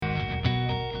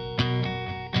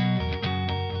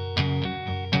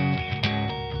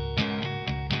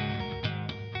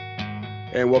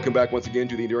And welcome back once again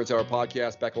to the Endurance Hour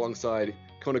podcast, back alongside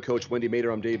Kona coach Wendy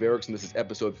Mader. I'm Dave Erickson. This is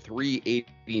episode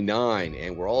 389,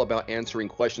 and we're all about answering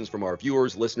questions from our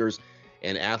viewers, listeners,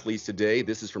 and athletes today.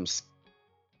 This is from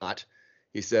Scott.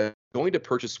 He said, going to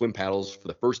purchase swim paddles for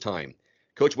the first time.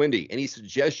 Coach Wendy, any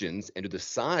suggestions, and do the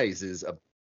sizes of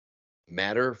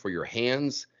matter for your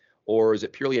hands, or is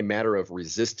it purely a matter of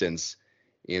resistance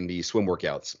in the swim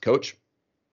workouts? Coach?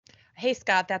 Hey,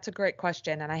 Scott, that's a great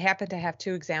question. And I happen to have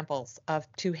two examples of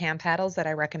two hand paddles that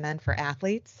I recommend for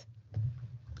athletes.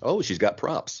 Oh, she's got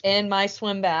props. In my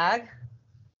swim bag.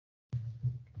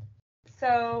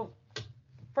 So,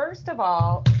 first of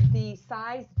all, the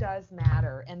size does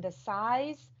matter. And the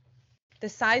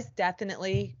size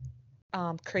definitely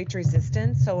creates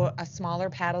resistance. So a smaller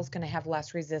paddle is going to have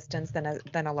less resistance than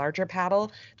a larger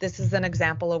paddle. This is an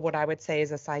example of what I would say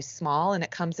is a size small, and it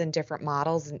comes in different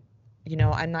models. And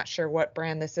I'm not sure what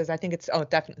brand this is. I think it's,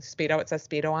 definitely Speedo. It says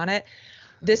Speedo on it.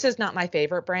 This is not my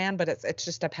favorite brand, but it's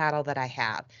just a paddle that I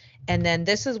have. And then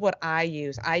this is what I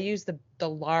use. I use the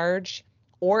large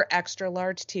or extra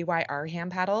large TYR hand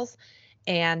paddles,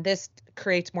 and this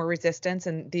creates more resistance.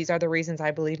 And these are the reasons I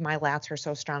believe my lats are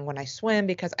so strong when I swim,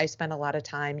 because I spend a lot of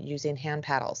time using hand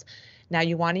paddles. Now,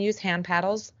 you want to use hand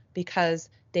paddles because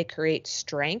they create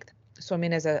strength.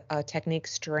 Swimming is a technique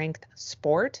strength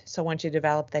sport. So once you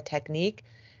develop the technique,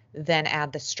 then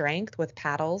add the strength with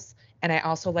paddles. And I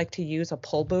also like to use a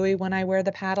pull buoy when I wear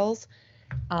the paddles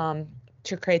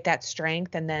to create that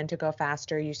strength. And then to go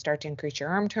faster, you start to increase your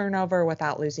arm turnover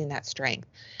without losing that strength.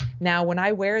 Now, when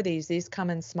I wear these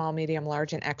come in small, medium,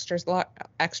 large, and extra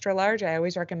large. I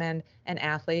always recommend an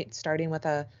athlete starting with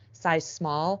a size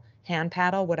small hand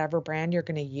paddle, whatever brand you're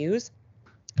going to use.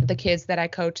 The kids that I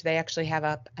coach, they actually have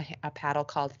a paddle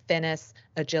called Finis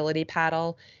Agility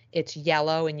Paddle. It's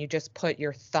yellow, and you just put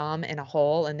your thumb in a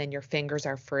hole, and then your fingers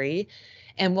are free.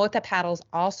 And what the paddles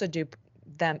also do,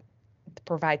 them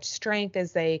provide strength,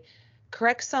 is they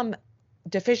correct some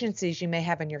deficiencies you may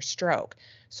have in your stroke.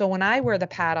 So when I wear the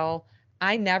paddle,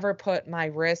 I never put my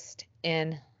wrist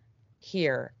in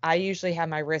here. I usually have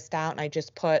my wrist out, and I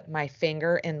just put my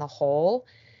finger in the hole,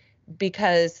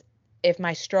 because if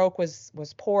my stroke was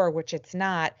poor, which it's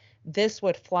not, this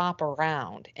would flop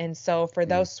around. And so for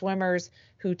those swimmers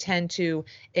who tend to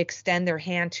extend their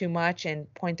hand too much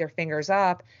and point their fingers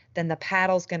up, then the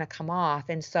paddle's going to come off.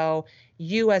 And so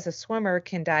you as a swimmer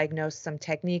can diagnose some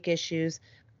technique issues.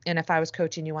 And if I was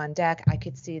coaching you on deck, I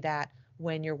could see that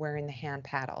when you're wearing the hand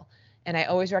paddle. And I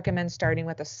always recommend starting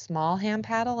with a small hand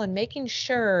paddle and making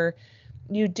sure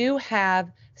you do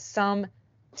have some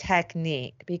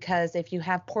technique, because if you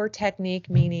have poor technique,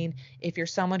 meaning if you're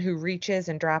someone who reaches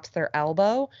and drops their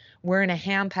elbow, wearing a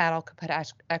hand paddle could put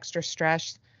extra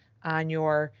stress on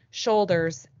your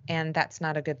shoulders, and that's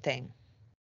not a good thing.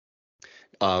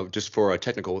 Just for a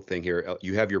technical thing here,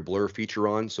 you have your blur feature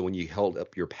on, so when you held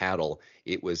up your paddle,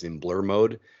 it was in blur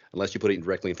mode, unless you put it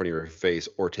directly in front of your face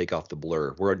or take off the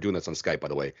blur. We're doing this on Skype, by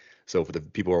the way. So for the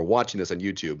people who are watching this on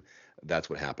YouTube, that's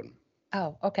what happened.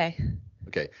 Oh, okay.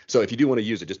 Okay, so if you do want to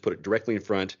use it, just put it directly in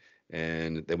front,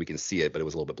 and then we can see it, but it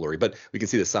was a little bit blurry. But we can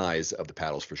see the size of the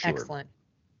paddles for sure. Excellent.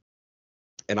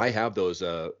 And I have those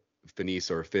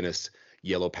Finis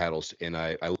yellow paddles, and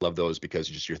I love those because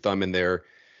just your thumb in there,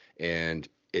 and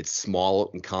it's small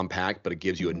and compact, but it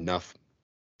gives you enough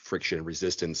friction and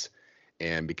resistance.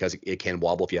 And because it can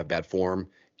wobble if you have bad form,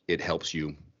 it helps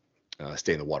you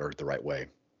stay in the water the right way.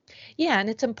 Yeah, and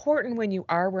it's important when you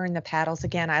are wearing the paddles.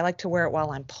 Again, I like to wear it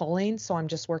while I'm pulling, so I'm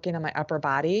just working on my upper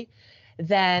body.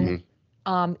 Then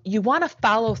you want to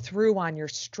follow through on your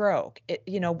stroke.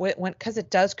 Because it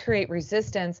does create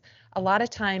resistance. A lot of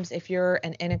times, if you're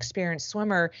an inexperienced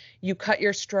swimmer, you cut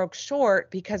your stroke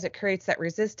short because it creates that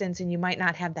resistance, and you might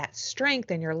not have that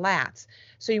strength in your lats.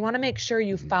 So you want to make sure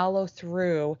you follow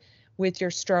through with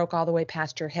your stroke all the way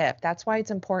past your hip. That's why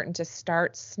it's important to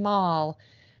start small,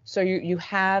 so you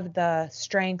have the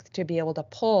strength to be able to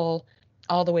pull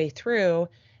all the way through,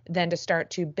 than to start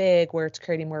too big where it's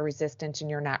creating more resistance and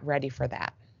you're not ready for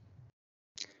that.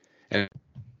 And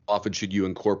often should you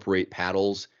incorporate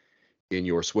paddles in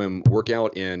your swim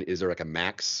workout? And is there like a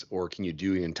max, or can you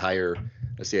do an entire,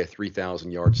 let's say a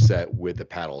 3,000 yard set with the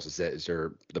paddles? Is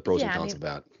there the pros and cons of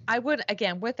that? I would,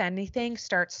 again, with anything,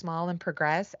 start small and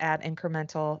progress, add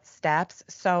incremental steps.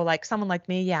 So like someone like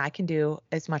me, I can do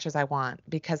as much as I want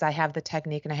because I have the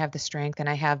technique and I have the strength and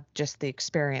I have just the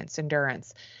experience,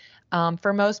 endurance.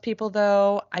 For most people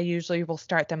though, I usually will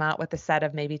start them out with a set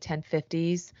of maybe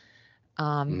 1050s.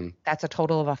 That's a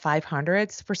total of a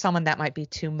 500s. For someone that might be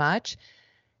too much.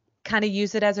 Kind of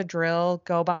use it as a drill,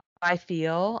 go by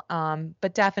feel,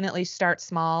 but definitely start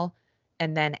small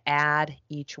and then add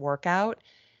each workout.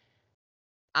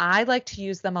 I like to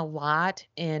use them a lot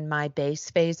in my base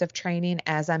phase of training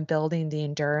as I'm building the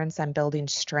endurance, I'm building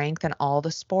strength in all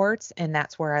the sports, and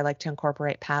that's where I like to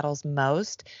incorporate paddles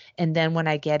most. And then when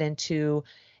I get into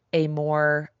a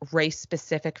more race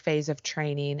specific phase of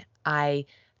training, I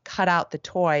cut out the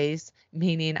toys,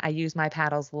 meaning I use my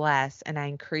paddles less and I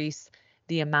increase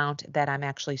the amount that I'm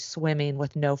actually swimming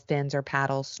with no fins or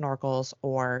paddles, snorkels,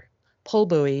 or pull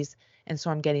buoys. And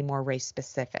so I'm getting more race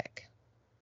specific.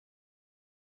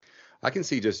 I can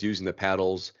see just using the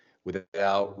paddles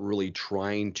without really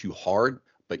trying too hard,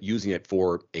 but using it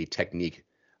for a technique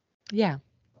Yeah.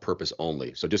 purpose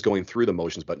only. So just going through the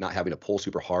motions, but not having to pull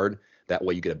super hard. That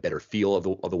way you get a better feel of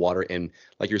the water. And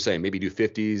like you're saying, maybe do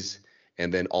 50s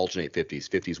and then alternate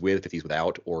 50s with, 50s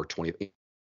without, or 20,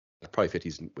 probably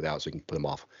 50s without, so you can put them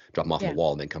off, drop them off on Yeah. the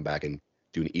wall, and then come back and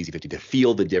do an easy 50 to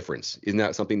feel the difference. Isn't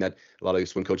that something that a lot of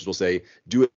swim coaches will say?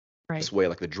 Do it this Right. way,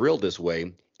 like the drill this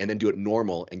way, and then do it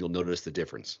normal, and you'll notice the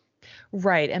difference.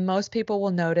 Right. And most people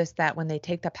will notice that when they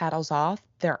take the paddles off,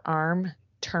 their arm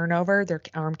turnover, their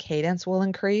arm cadence will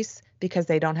increase because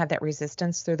they don't have that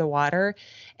resistance through the water.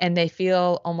 And they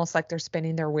feel almost like they're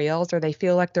spinning their wheels or they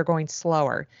feel like they're going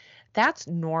slower. That's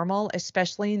normal,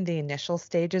 especially in the initial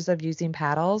stages of using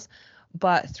paddles.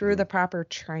 But through Mhm. the proper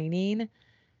training,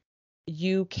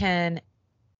 you can,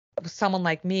 someone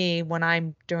like me, when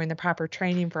I'm doing the proper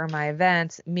training for my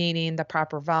events, meaning the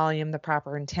proper volume, the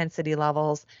proper intensity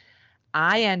levels,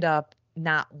 I end up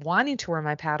not wanting to wear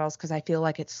my paddles because I feel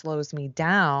like it slows me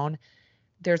down.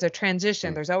 There's a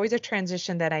transition. Mm. There's always a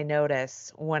transition that I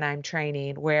notice when I'm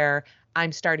training where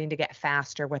I'm starting to get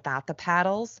faster without the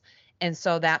paddles. And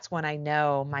so that's when I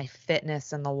know my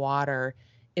fitness in the water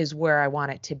is where I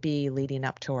want it to be leading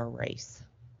up to a race.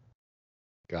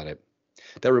 Got it.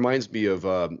 That reminds me of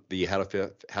the How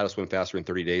to Swim Faster in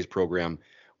 30 Days program,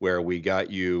 where we got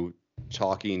you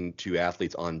talking to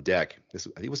athletes on deck. This,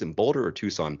 I think it was in Boulder or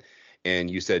Tucson, and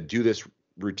you said do this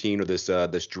routine or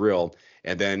this drill,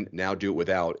 and then now do it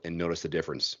without, and notice the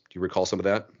difference. Do you recall some of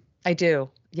that? I do.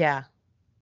 Yeah.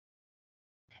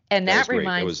 And That was that great.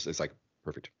 reminds It's like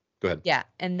perfect. Go ahead. Yeah,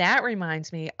 and that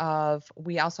reminds me of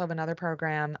we also have another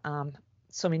program,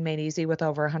 Swimming Made Easy with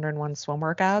over 101 swim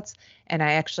workouts, and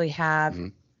I actually have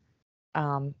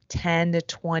Hmm. 10 to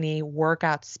 20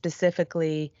 workouts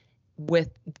specifically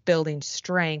with building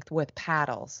strength with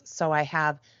paddles. So I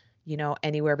have,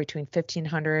 anywhere between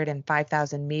 1,500 and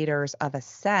 5,000 meters of a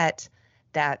set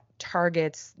that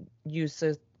targets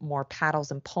uses more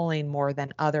paddles and pulling more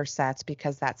than other sets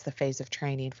because that's the phase of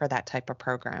training for that type of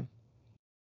program.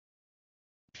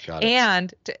 Got it.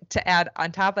 And to add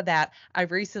on top of that, I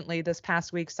recently, this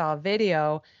past week, saw a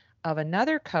video of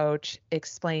another coach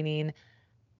explaining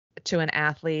to an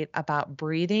athlete about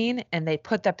breathing, and they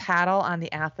put the paddle on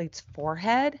the athlete's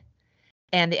forehead,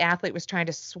 and the athlete was trying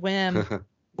to swim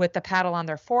with the paddle on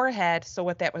their forehead. So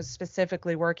what that was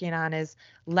specifically working on is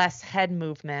less head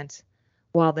movement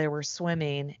while they were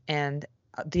swimming and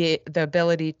the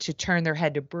ability to turn their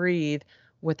head to breathe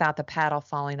without the paddle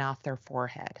falling off their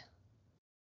forehead.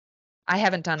 I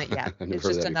haven't done it yet. I've never It's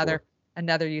heard of just that before.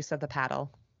 another use of the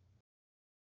paddle.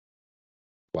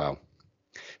 Wow.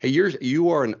 Hey, you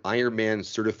are an Ironman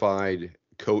certified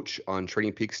coach on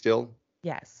Training Peaks still?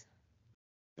 Yes.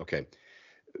 Okay.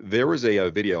 There was a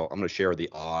video, I'm going to share the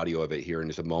audio of it here in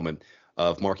just a moment,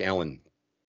 of Mark Allen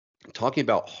talking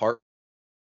about heart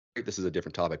rate. This is a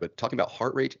different topic, but talking about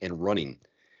heart rate and running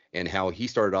and how he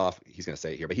started off, he's going to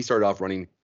say it here, but he started off running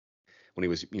when he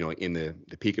was, in the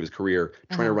peak of his career,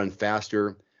 trying to Uh-huh. run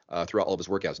faster throughout all of his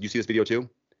workouts. Do you see this video too?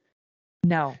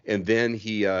 No. And then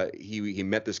he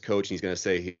met this coach, and he's going to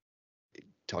say, he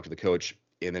talked to the coach,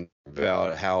 and then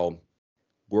about how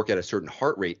work at a certain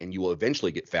heart rate and you will eventually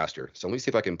get faster. So let me see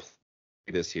if I can play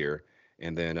this here,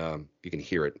 and then you can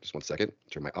hear it. Just one second.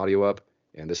 Turn my audio up.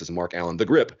 And this is Mark Allen, the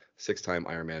Grip, 6-time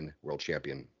Ironman world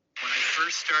champion. When I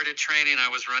first started training, I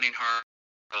was running hard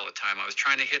all the time. I was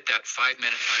trying to hit that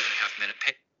 5-minute, 5.5-minute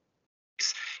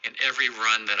pace in every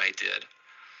run that I did.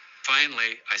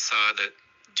 Finally, I saw that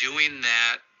doing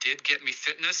that did get me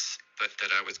fitness, but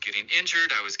that I was getting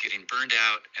injured, I was getting burned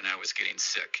out, and I was getting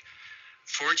sick.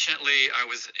 Fortunately, I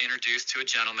was introduced to a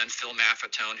gentleman, Phil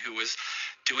Maffetone, who was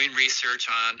doing research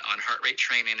on heart rate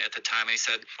training at the time. And he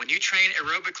said, when you train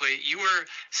aerobically, you are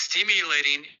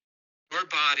stimulating your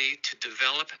body to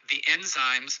develop the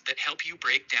enzymes that help you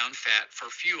break down fat for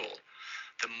fuel.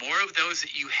 The more of those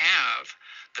that you have,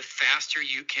 the faster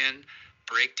you can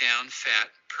break down fat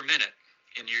per minute.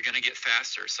 and you're going to get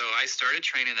faster. So I started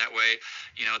training that way.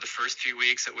 The first few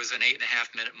weeks it was an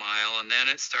 8.5 minute mile, and then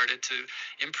it started to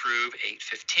improve.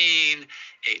 8:15,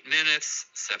 8 minutes,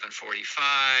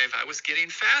 7:45. I was getting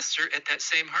faster at that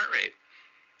same heart rate.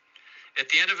 At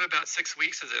the end of about 6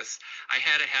 weeks of this, I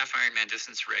had a half Ironman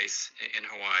distance race in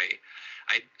Hawaii.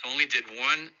 I only did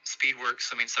one speed work,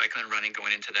 swimming, cycling, and running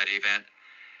going into that event,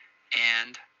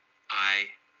 and I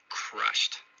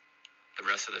crushed the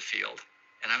rest of the field.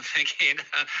 And I'm thinking,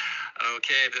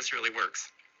 okay, this really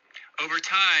works. Over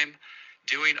time,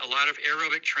 doing a lot of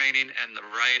aerobic training and the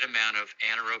right amount of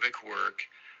anaerobic work,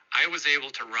 I was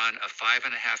able to run a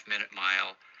 5.5 minute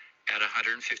mile at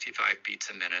 155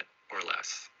 beats a minute or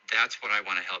less. That's what I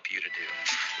want to help you to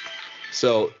do.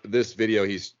 So this video,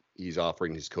 he's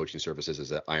offering his coaching services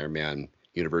as an Ironman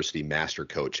University Master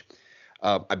Coach.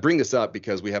 I bring this up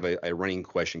because we have a running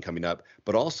question coming up,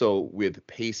 but also with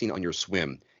pacing on your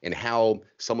swim and how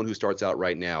someone who starts out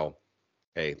right now,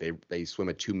 hey, they swim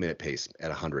a 2-minute pace at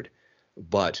 100,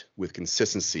 but with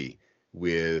consistency,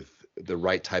 with the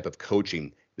right type of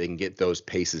coaching, they can get those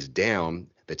paces down,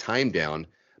 the time down,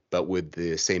 but with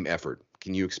the same effort.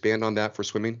 Can you expand on that for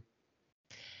swimming?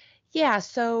 Yeah,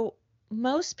 so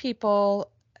most people,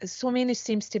 swimming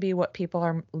seems to be what people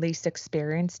are least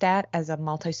experienced at as a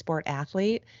multi-sport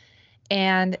athlete.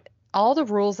 And all the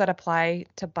rules that apply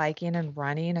to biking and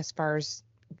running, as far as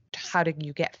how do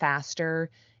you get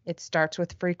faster, it starts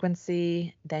with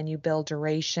frequency, then you build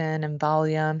duration and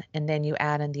volume, and then you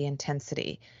add in the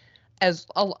intensity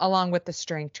along with the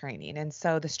strength training. And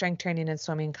so the strength training in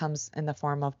swimming comes in the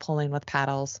form of pulling with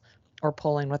paddles or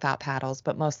pulling without paddles,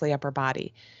 but mostly upper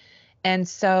body. And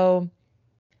so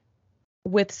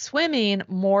with swimming,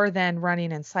 more than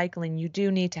running and cycling, you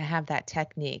do need to have that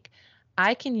technique.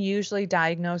 I can usually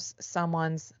diagnose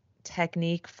someone's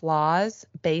technique flaws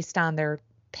based on their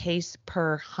pace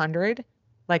per 100.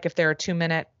 Like if they're a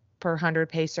 2-minute per 100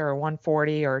 pacer or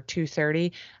 140 or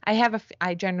 230,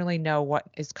 I generally know what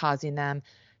is causing them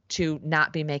to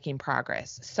not be making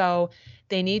progress. So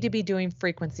they need to be doing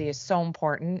frequency is so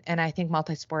important. And I think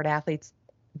multi-sport athletes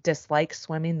dislike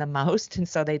swimming the most, and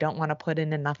so they don't want to put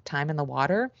in enough time in the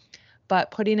water.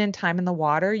 But putting in time in the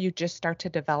water, you just start to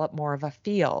develop more of a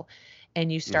feel,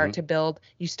 and you start to build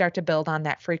on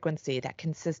that frequency, that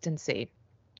consistency,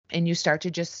 and you start to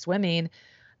just swimming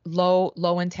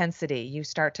low intensity. You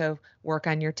start to work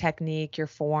on your technique, your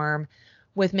form,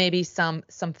 with maybe some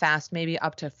fast, maybe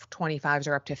up to 25s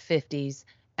or up to 50s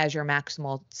as your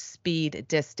maximal speed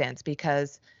distance,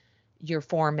 because your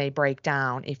form may break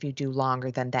down if you do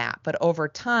longer than that. But over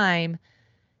time,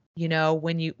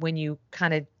 when you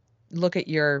kind of look at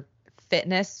your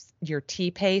fitness, your T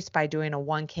pace by doing a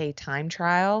 1K time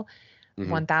trial,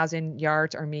 1,000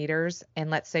 yards or meters, and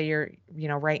let's say you're,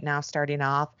 right now starting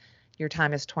off, your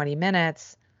time is 20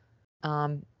 minutes.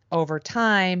 Over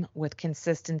time, with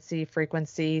consistency,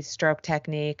 frequency, stroke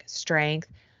technique, strength,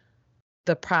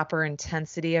 the proper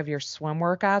intensity of your swim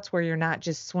workouts, where you're not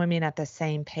just swimming at the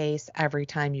same pace every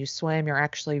time you swim, you're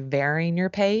actually varying your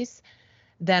pace.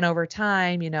 Then over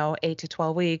time, 8 to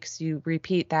 12 weeks, you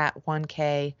repeat that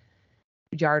 1K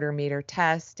yard or meter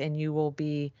test, and you will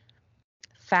be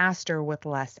faster with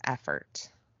less effort.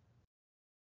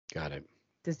 Got it.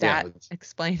 Does that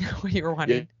explain what you were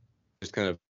wanting? Yeah, just kind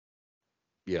of,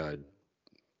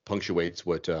 punctuates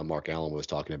what Mark Allen was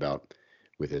talking about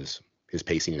with his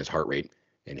pacing and his heart rate,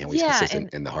 and how he's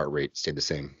consistent and the heart rate stayed the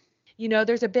same.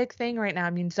 There's a big thing right now. I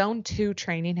mean, zone 2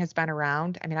 training has been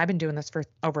around. I mean, I've been doing this for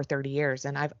over 30 years,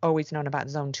 and I've always known about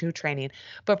zone 2 training.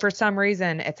 But for some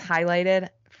reason, it's highlighted,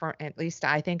 for at least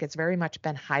I think it's very much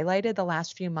been highlighted the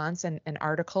last few months in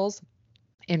articles,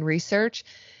 in research.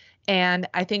 And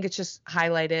I think it's just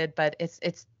highlighted, but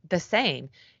it's the same.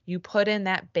 You put in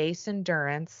that base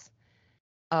endurance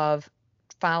of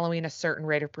following a certain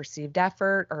rate of perceived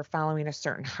effort or following a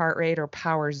certain heart rate or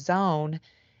power zone.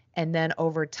 And then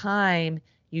over time,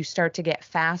 you start to get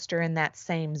faster in that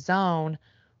same zone,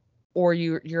 or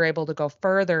you're able to go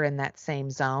further in that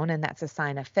same zone. And that's a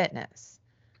sign of fitness.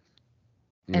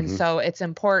 And so it's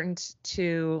important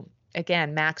to,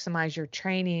 again, maximize your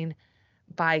training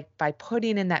by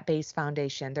putting in that base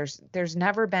foundation.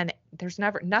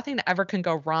 Nothing ever can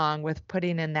go wrong with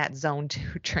putting in that zone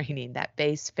 2 training, that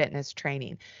base fitness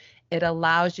training. It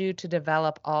allows you to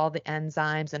develop all the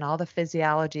enzymes and all the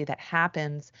physiology that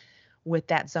happens with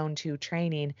that zone 2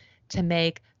 training to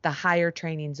make the higher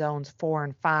training zones 4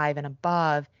 and 5 and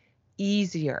above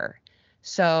easier.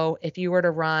 So if you were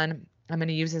to run, I'm going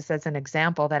to use this as an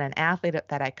example that an athlete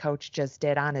that I coached just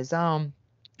did on his own.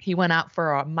 He went out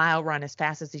for a mile run as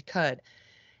fast as he could.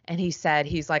 And he said,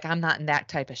 he's like, I'm not in that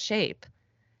type of shape.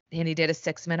 and he did a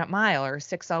 6-minute mile or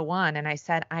 6:01. And I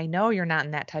said, I know you're not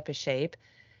in that type of shape.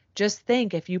 Just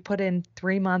think if you put in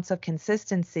 3 months of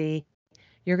consistency,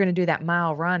 you're going to do that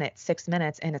mile run at 6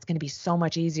 minutes, and it's going to be so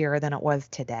much easier than it was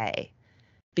today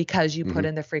because you put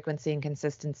in the frequency and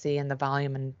consistency and the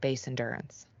volume and base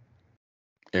endurance.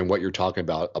 And what you're talking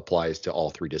about applies to all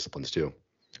three disciplines too.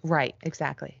 Right,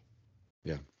 exactly.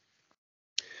 Yeah.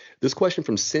 This question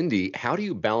from Cindy, how do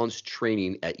you balance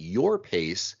training at your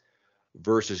pace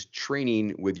versus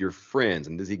training with your friends?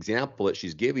 And this example that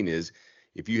she's giving is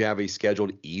if you have a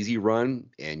scheduled easy run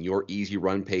and your easy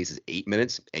run pace is 8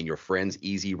 minutes and your friend's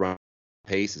easy run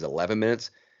pace is 11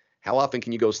 minutes, how often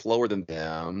can you go slower than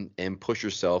them and push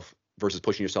yourself versus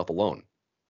pushing yourself alone?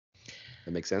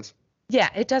 That makes sense? Yeah,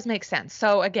 it does make sense.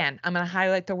 So again, I'm going to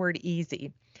highlight the word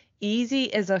easy. Easy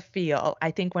is a feel.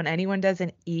 I think when anyone does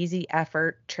an easy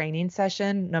effort training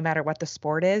session, no matter what the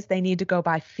sport is, they need to go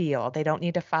by feel. They don't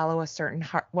need to follow a certain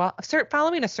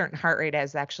following a certain heart rate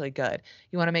is actually good.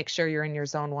 You want to make sure you're in your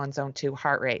zone 1, zone 2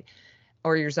 heart rate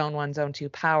or your zone 1, zone 2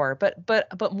 power.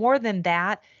 But more than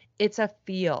that, it's a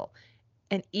feel.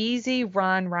 An easy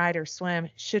run, ride, or swim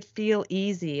should feel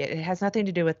easy. It has nothing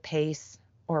to do with pace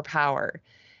or power.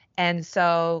 And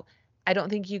so I don't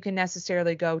think you can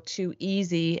necessarily go too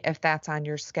easy if that's on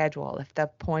your schedule, if the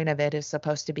point of it is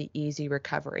supposed to be easy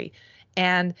recovery.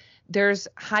 And there's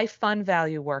high fun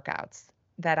value workouts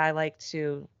that I like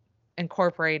to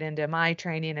incorporate into my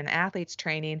training and athletes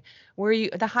training, where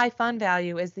the high fun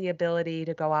value is the ability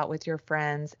to go out with your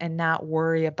friends and not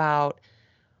worry about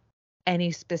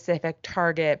any specific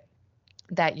target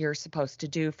that you're supposed to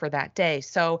do for that day.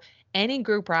 So any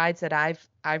group rides that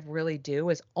I've really do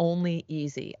is only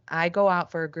easy. I go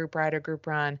out for a group ride or group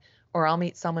run, or I'll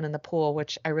meet someone in the pool,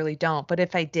 which I really don't. But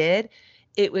if I did,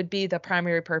 it would be the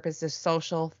primary purpose is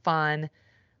social, fun.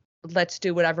 Let's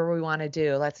do whatever we want to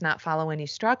do. Let's not follow any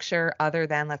structure other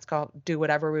than let's go do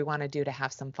whatever we want to do to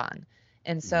have some fun.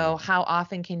 And so how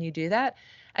often can you do that?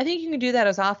 I think you can do that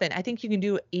as often. I think you can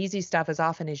do easy stuff as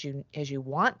often as you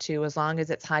want to, as long as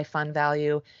it's high fun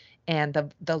value and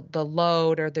the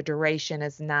load or the duration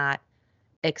is not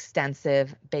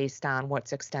extensive based on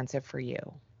what's extensive for you.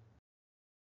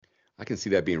 I can see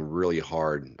that being really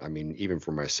hard. I mean, even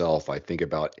for myself, I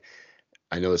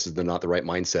know this is not the right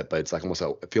mindset, but it's like almost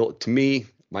to me,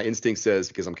 my instinct says,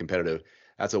 because I'm competitive,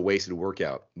 that's a wasted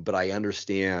workout. But I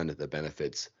understand the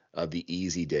benefits of the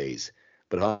easy days.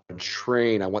 But if I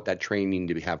train, I want that training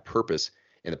to have purpose.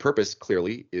 And the purpose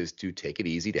clearly is to take it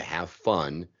easy, to have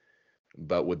fun.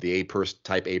 But with the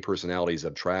type A personalities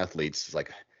of triathletes, it's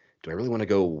like, do I really want to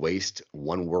go waste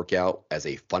one workout as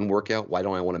a fun workout? Why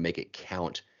don't I want to make it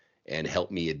count and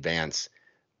help me advance?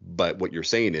 But what you're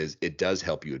saying is it does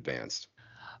help you advance.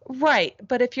 Right.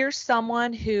 But if you're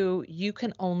someone who you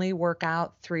can only work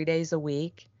out 3 days a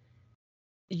week,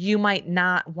 you might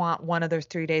not want one of those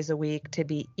 3 days a week to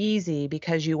be easy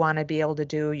because you want to be able to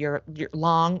do your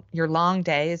long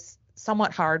days,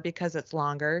 somewhat hard because it's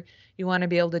longer. You want to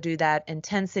be able to do that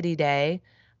intensity day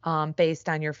based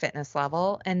on your fitness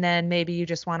level. And then maybe you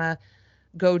just want to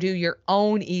go do your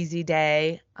own easy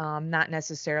day, not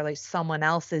necessarily someone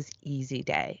else's easy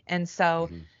day. And so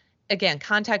again,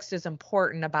 context is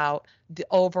important about the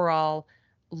overall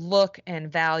look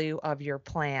and value of your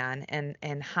plan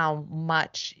and how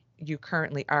much you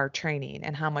currently are training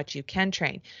and how much you can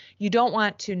train. You don't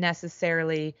want to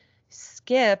necessarily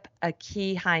skip a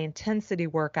key high intensity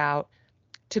workout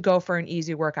to go for an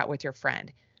easy workout with your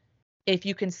friend. If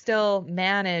you can still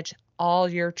manage all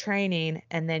your training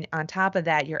and then on top of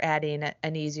that, you're adding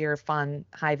an easier, fun,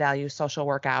 high value social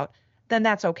workout, then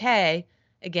that's okay.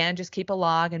 Again, just keep a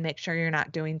log and make sure you're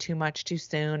not doing too much too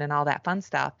soon and all that fun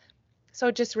stuff. So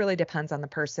it just really depends on the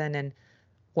person and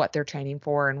what they're training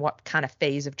for and what kind of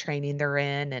phase of training they're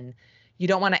in. And you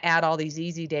don't want to add all these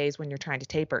easy days when you're trying to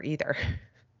taper either.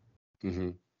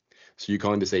 So you're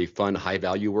calling this a fun, high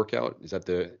value workout? Is that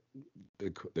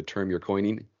the term you're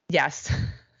coining? Yes.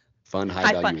 Fun,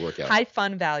 high value workout. High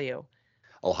fun value.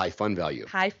 Oh, high fun value.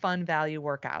 High fun value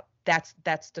workout. That's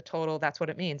the total. That's what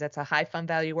it means. It's a high fun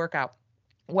value workout.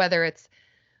 Whether it's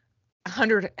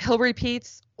 100 hill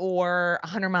repeats or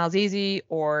 100 miles easy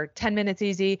or 10 minutes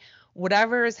easy,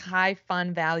 whatever is high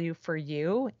fun value for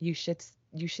you, you should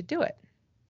do it.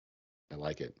 I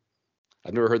like it.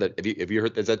 I've never heard that. Have you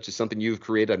heard? Is that just something you've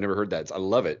created? I've never heard that. I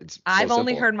love it. It's I've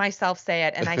only heard myself say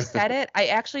it, and I said it. I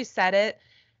actually said it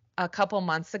a couple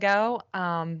months ago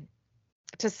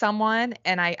to someone,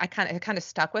 and it kind of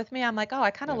stuck with me. I'm like, oh,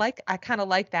 I kind of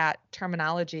like that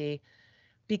terminology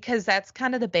because that's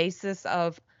kind of the basis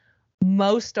of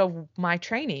most of my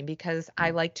training because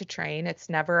I like to train. It's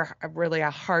never really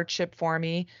a hardship for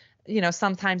me.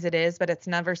 sometimes it is, but it's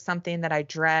never something that I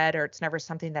dread, or it's never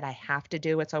something that I have to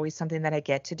do. It's always something that I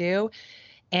get to do.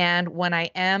 And when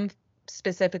I am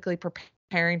specifically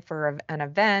preparing for an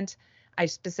event, I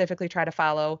specifically try to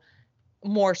follow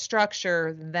more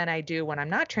structure than I do when I'm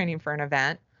not training for an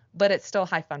event, but it's still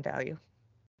high fun value.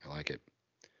 I like it.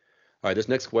 All right, this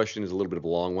next question is a little bit of a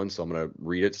long one, so I'm going to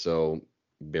read it. So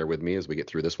bear with me as we get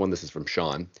through this one. This is from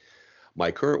Sean.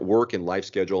 My current work and life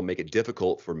schedule make it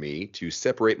difficult for me to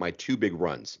separate my two big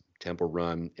runs, tempo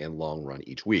run and long run,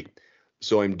 each week.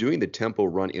 So I'm doing the tempo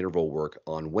run interval work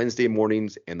on Wednesday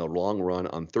mornings and the long run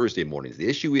on Thursday mornings. The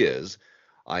issue is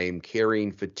I am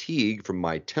carrying fatigue from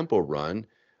my tempo run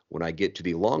when I get to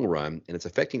the long run, and it's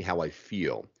affecting how I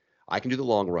feel. I can do the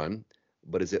long run,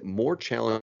 but is it more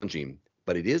challenging?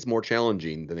 But it is more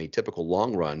challenging than a typical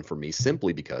long run for me,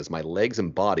 simply because my legs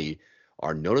and body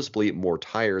are noticeably more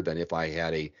tired than if I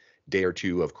had a day or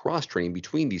two of cross training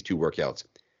between these two workouts.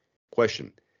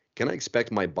 Question: can I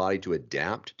expect my body to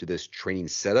adapt to this training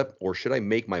setup, or should I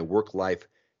make my work life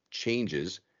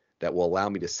changes that will allow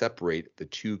me to separate the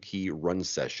two key run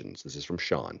sessions? This is from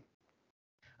Sean.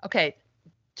 Okay,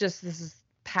 this is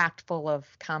packed full of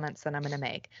comments that I'm going to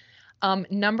make.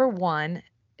 Number one,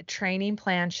 training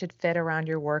plan should fit around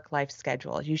your work-life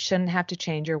schedule. You shouldn't have to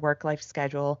change your work-life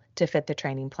schedule to fit the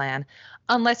training plan,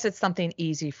 unless it's something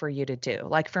easy for you to do.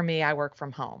 Like for me, I work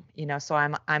from home, so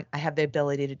I have the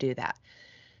ability to do that.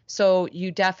 So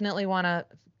you definitely want to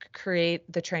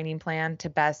create the training plan to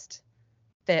best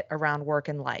fit around work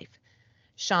and life.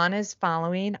 Sean is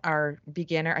following our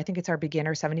beginner, I think it's our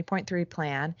beginner 70.3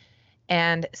 plan.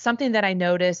 And something that I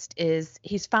noticed is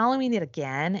he's following it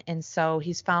again. And so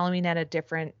he's following at a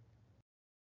different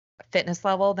fitness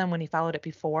level than when he followed it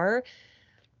before.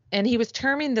 And he was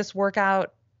terming this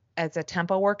workout as a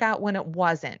tempo workout when it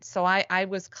wasn't. So I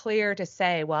was clear to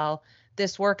say, well,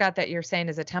 this workout that you're saying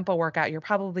is a tempo workout, you're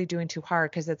probably doing too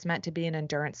hard, because it's meant to be an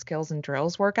endurance skills and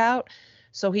drills workout.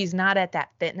 So he's not at that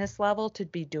fitness level to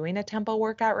be doing a tempo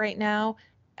workout right now,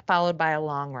 followed by a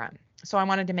long run. So I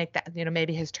wanted to make that,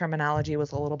 maybe his terminology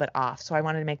was a little bit off. So I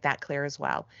wanted to make that clear as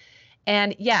well.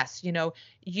 And yes,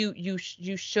 you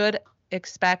should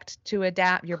expect to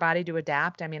adapt, your body to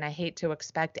adapt. I mean, I hate to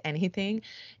expect anything.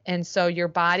 And so your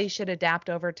body should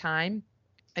adapt over time.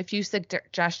 A few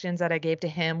suggestions that I gave to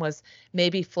him was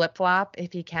maybe flip-flop,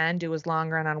 if he can, do his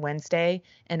long run on Wednesday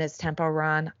and his tempo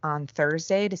run on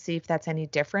Thursday, to see if that's any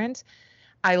different.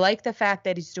 I like the fact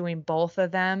that he's doing both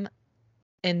of them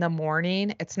in the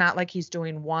morning. It's not like he's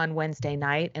doing one Wednesday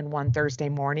night and one Thursday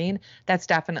morning. That's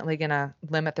definitely going to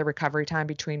limit the recovery time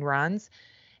between runs.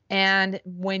 And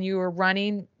when you are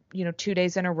running, 2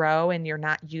 days in a row and you're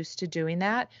not used to doing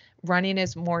that, running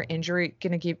is more injury,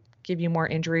 going to give you more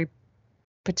injury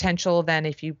potential than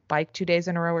if you bike 2 days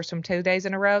in a row or 2 days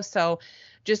in a row. So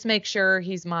just make sure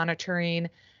he's monitoring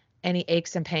any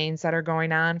aches and pains that are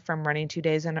going on from running 2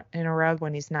 days in a row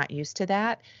when he's not used to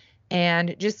that.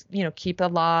 And just, keep a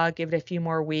log, give it a few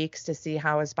more weeks to see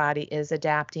how his body is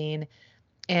adapting.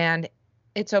 And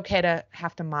it's okay to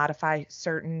have to modify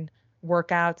certain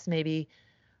workouts, maybe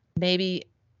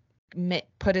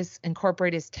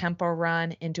incorporate his tempo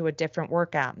run into a different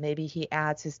workout. Maybe he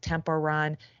adds his tempo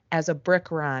run as a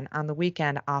brick run on the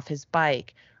weekend off his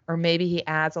bike, or maybe he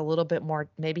adds a little bit more.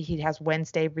 Maybe he has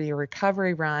Wednesday the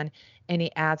recovery run and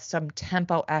he adds some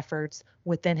tempo efforts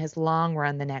within his long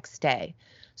run the next day.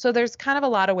 So there's kind of a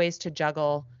lot of ways to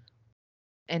juggle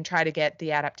and try to get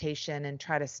the adaptation and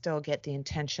try to still get the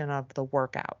intention of the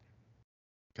workout.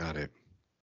 Got it.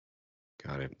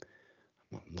 I'm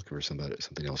looking for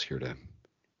something else here to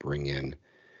bring in.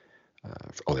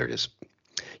 There it is.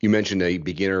 You mentioned a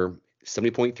beginner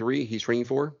 70.3 he's training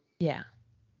for? Yeah.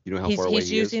 You know how far away he is?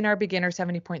 He's using our beginner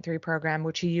 70.3 program,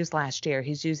 which he used last year.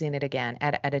 He's using it again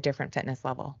at a different fitness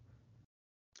level.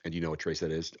 And do you know what race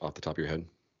that is off the top of your head?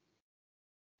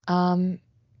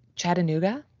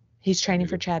 Chattanooga. He's training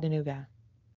for Chattanooga,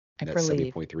 I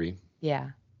believe. 70.3? Yeah.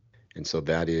 And so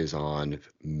that is on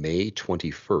May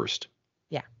 21st.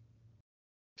 Yeah.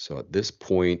 So at this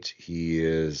point, he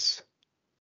is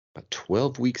about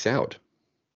 12 weeks out.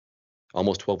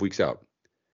 Almost 12 weeks out,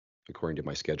 according to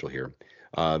my schedule here.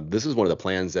 This is one of the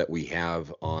plans that we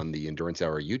have on the Endurance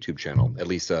Hour YouTube channel, at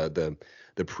least the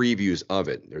previews of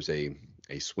it. There's a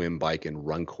swim, bike, and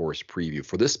run course preview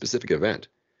for this specific event.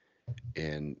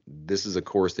 And this is a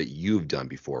course that you've done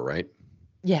before, right?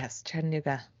 Yes,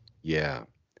 Chattanooga. Yeah.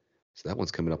 So that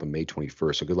one's coming up on May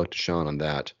 21st. So good luck to Sean on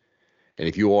that. And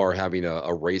if you are having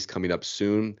a race coming up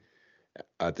soon,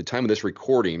 at the time of this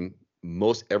recording,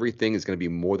 most everything is going to be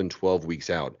more than 12 weeks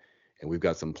out. And we've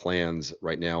got some plans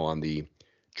right now on the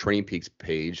Training Peaks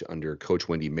page under Coach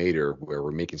Wendy Mader, where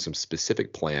we're making some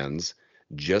specific plans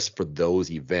just for those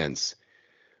events,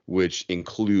 which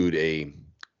include a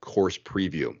course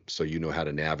preview, so you know how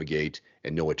to navigate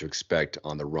and know what to expect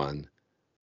on the run,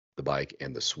 the bike,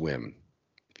 and the swim.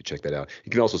 If you check that out,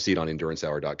 you can also see it on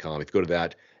endurancehour.com. If you go to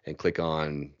that and click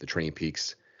on the Training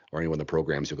Peaks or any one of the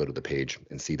programs, you'll go to the page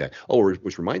and see that. Oh,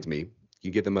 which reminds me,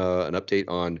 you give them an update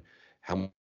on how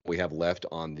much we have left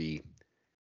on the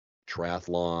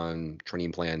triathlon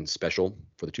training plan special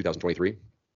for the 2023.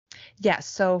 Yes.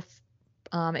 So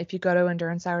if you go to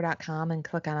endurancehour.com and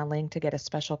click on a link to get a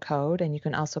special code, and you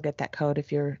can also get that code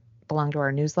if you belong to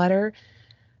our newsletter,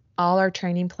 all our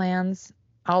training plans,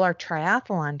 all our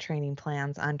triathlon training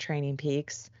plans on Training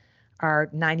Peaks are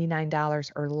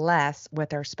 $99 or less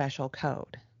with our special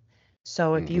code.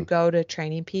 So if you go to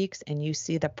Training Peaks and you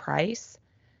see the price,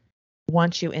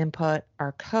 once you input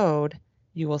our code,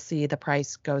 you will see the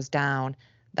price goes down.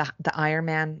 The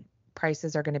Ironman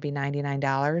prices are going to be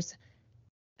 $99,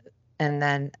 and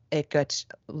then it gets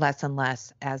less and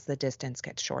less as the distance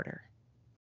gets shorter.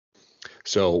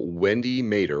 So Wendy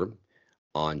Mader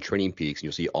on Training Peaks, and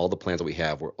you'll see all the plans that we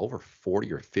have. We're over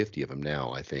 40 or 50 of them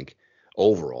now, I think,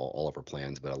 overall, all of our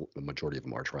plans, but the majority of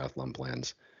them are triathlon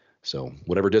plans. So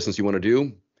whatever distance you want to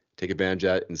do, take advantage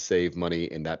of it and save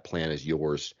money, and that plan is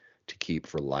yours to keep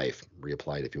for life.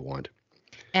 Reapply it if you want.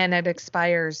 And it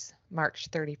expires March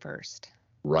 31st.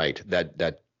 Right.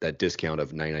 That discount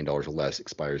of $99 or less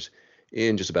expires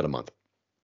in just about a month.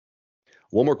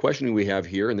 One more question we have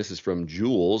here, and this is from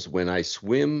Jules. When I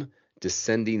swim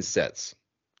descending sets,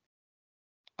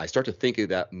 I start to think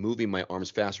that moving my arms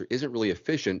faster isn't really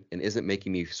efficient and isn't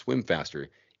making me swim faster,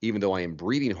 even though I am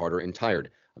breathing harder and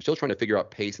tired. I'm still trying to figure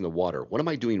out pace in the water. What am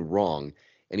I doing wrong?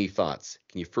 Any thoughts?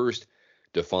 Can you first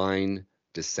define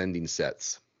descending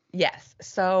sets? Yes.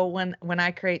 So when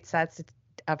I create sets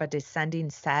of a descending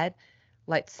set,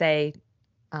 let's say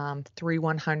 3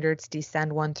 100s,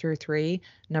 descend 1 through 3.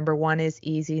 Number 1 is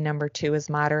easy. Number 2 is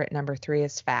moderate. Number 3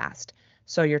 is fast.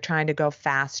 So you're trying to go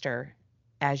faster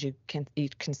as you can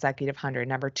each consecutive 100.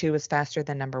 Number 2 is faster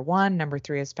than number 1. Number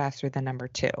 3 is faster than number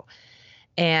 2.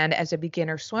 And as a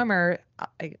beginner swimmer,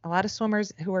 a lot of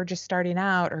swimmers who are just starting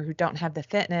out or who don't have the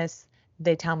fitness,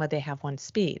 they tell me they have one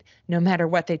speed. No matter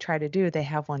what they try to do, they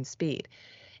have one speed.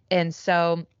 And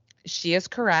so she is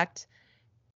correct.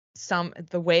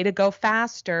 The way to go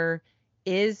faster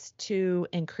is to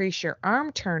increase your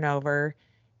arm turnover.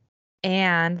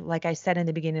 And like I said in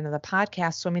the beginning of the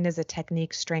podcast, swimming is a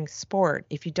technique strength sport.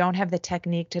 If you don't have the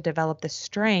technique to develop the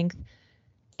strength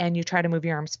and you try to move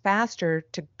your arms faster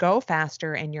to go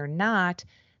faster and you're not,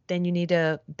 then you need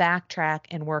to backtrack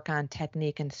and work on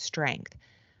technique and strength.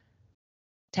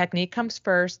 Technique comes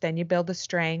first, then you build the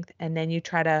strength, and then you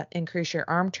try to increase your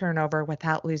arm turnover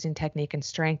without losing technique and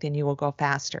strength, and you will go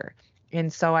faster.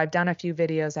 And so I've done a few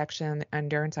videos actually on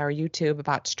Endurance Hour YouTube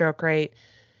about stroke rate,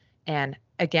 and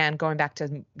again, going back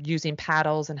to using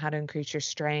paddles and how to increase your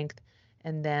strength,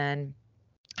 and then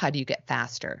how do you get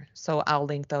faster. So I'll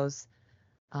link those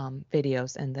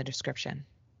videos in the description.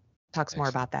 Talks more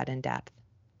about that in depth.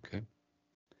 Okay.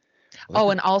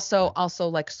 And also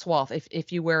like SWOLF.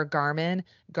 If you wear Garmin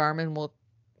will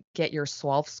get your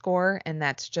SWOLF score, and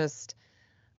that's just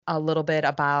a little bit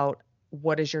about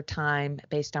what is your time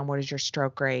based on what is your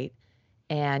stroke rate.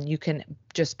 And you can,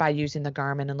 just by using the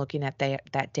Garmin and looking at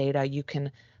that data, you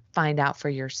can find out for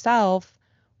yourself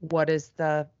what is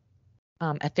the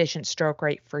efficient stroke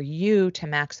rate for you to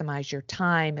maximize your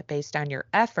time based on your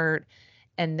effort.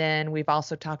 And then we've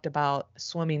also talked about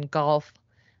swimming golf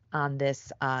on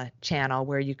this channel,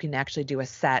 where you can actually do a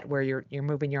set where you're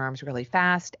moving your arms really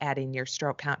fast, adding your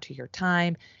stroke count to your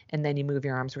time, and then you move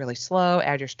your arms really slow,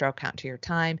 add your stroke count to your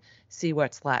time, see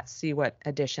what's less, see what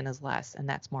addition is less, and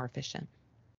that's more efficient.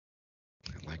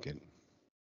 I like it.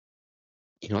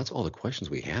 That's all the questions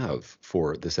we have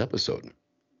for this episode.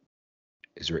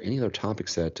 Is there any other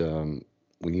topics that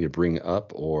we need to bring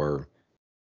up, or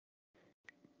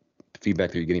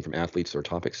feedback that you're getting from athletes or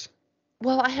topics?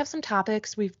 Well, I have some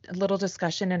topics. We've a little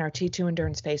discussion in our T2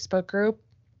 Endurance Facebook group.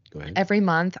 Go ahead. Every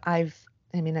month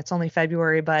it's only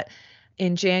February, but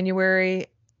in January,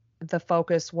 the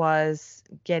focus was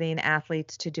getting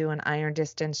athletes to do an iron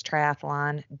distance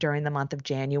triathlon during the month of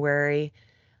January.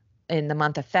 In the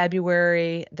month of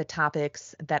February, the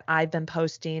topics that I've been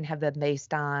posting have been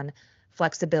based on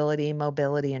flexibility,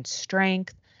 mobility, and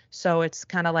strength. So it's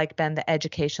kind of like been the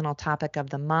educational topic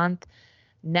of the month.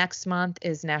 Next month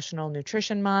is National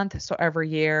Nutrition Month. So every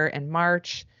year in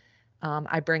March,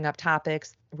 I bring up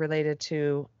topics related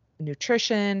to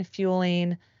nutrition,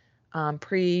 fueling,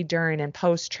 pre, during, and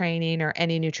post training, or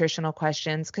any nutritional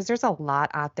questions, because there's a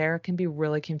lot out there. It can be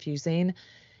really confusing.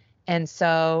 And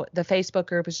so the Facebook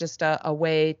group is just a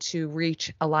way to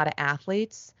reach a lot of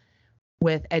athletes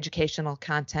with educational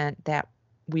content that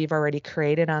we've already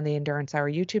created on the Endurance Hour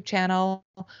YouTube channel,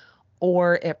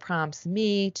 or it prompts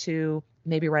me to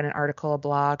maybe write an article, a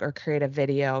blog, or create a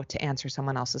video to answer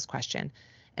someone else's question.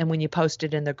 And when you post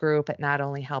it in the group, it not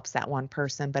only helps that one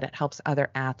person, but it helps other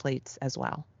athletes as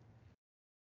well.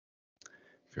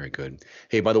 Very good.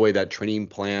 Hey, by the way, that training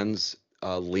plans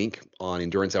link on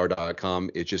endurancehour.com,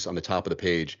 it's just on the top of the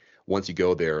page. Once you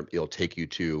go there, it'll take you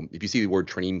to, if you see the word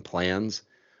training plans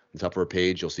on the top of our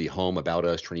page, you'll see home, about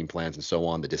us, training plans, and so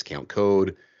on, the discount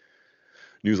code,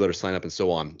 newsletter sign up, and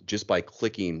so on. Just by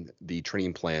clicking the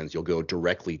training plans, you'll go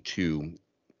directly to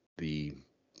the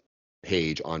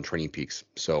page on Training Peaks.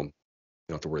 So you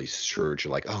don't have to really search.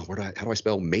 You're like, oh, how do I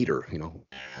spell Mater?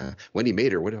 Wendy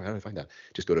Mater. How do I find that?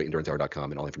 Just go to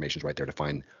endurancehour.com, and all the information is right there to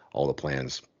find all the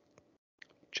plans.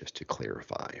 Just to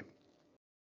clarify.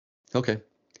 Okay.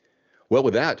 Well,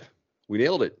 with that, we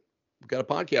nailed it. We've got a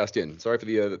podcast in. Sorry for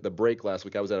the break last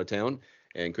week. I was out of town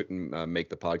and couldn't make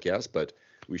the podcast, but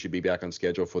we should be back on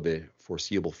schedule for the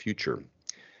foreseeable future.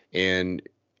 And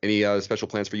any special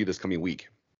plans for you this coming week?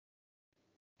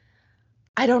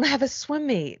 I don't have a swim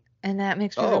meet, and that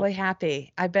makes me really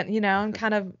happy. I've been, I'm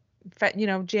kind of,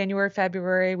 January,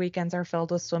 February weekends are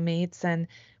filled with swim meets, and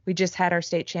we just had our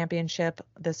state championship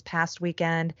this past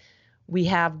weekend. We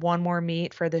have one more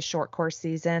meet for the short course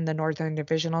season, the Northern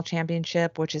Divisional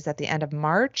Championship, which is at the end of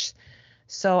March.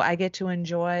 So I get to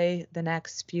enjoy the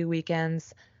next few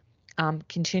weekends,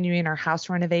 continuing our house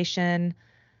renovation,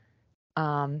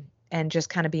 and just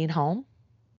kind of being home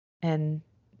and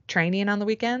training on the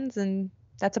weekends, and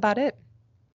that's about it.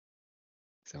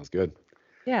 Sounds good.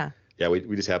 Yeah. Yeah,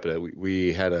 we just happened to,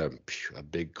 we had a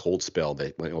big cold spell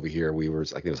that went over here. We were,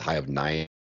 I think it was high of 9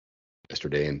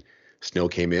 yesterday, and snow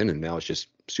came in, and now it's just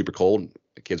super cold.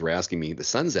 The kids were asking me, the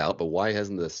sun's out, but why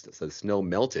hasn't the snow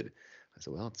melted? I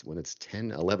said, well, when it's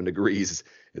 10, 11 degrees,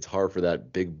 it's hard for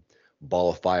that big ball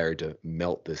of fire to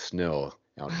melt the snow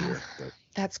out here. But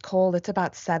that's cold. It's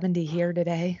about 70 here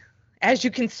today. As you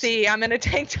can see, I'm in a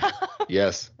tank top.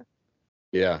 Yes.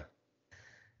 Yeah.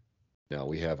 No,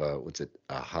 we have a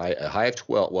high of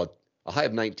 12, well, a high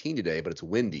of 19 today, but it's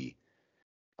windy.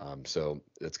 So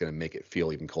that's going to make it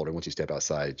feel even colder. Once you step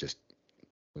outside, just,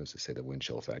 what does it say the wind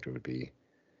chill factor would be?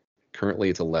 Currently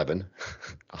it's 11.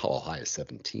 Oh, high is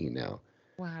 17 now.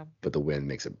 Wow. But the wind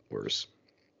makes it worse.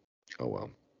 Oh, well.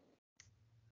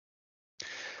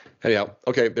 Anyhow,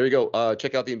 okay, there you go.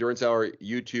 Check out the Endurance Hour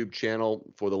YouTube channel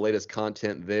for the latest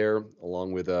content there,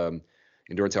 along with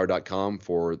endurancehour.com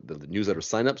for the newsletter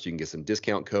signups. You can get some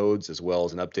discount codes as well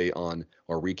as an update on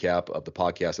our recap of the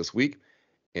podcast this week.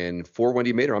 And for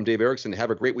Wendy Mader, I'm Dave Erickson.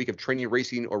 Have a great week of training,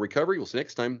 racing, or recovery. We'll see you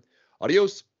next time.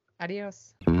 Adios.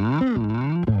 Adios.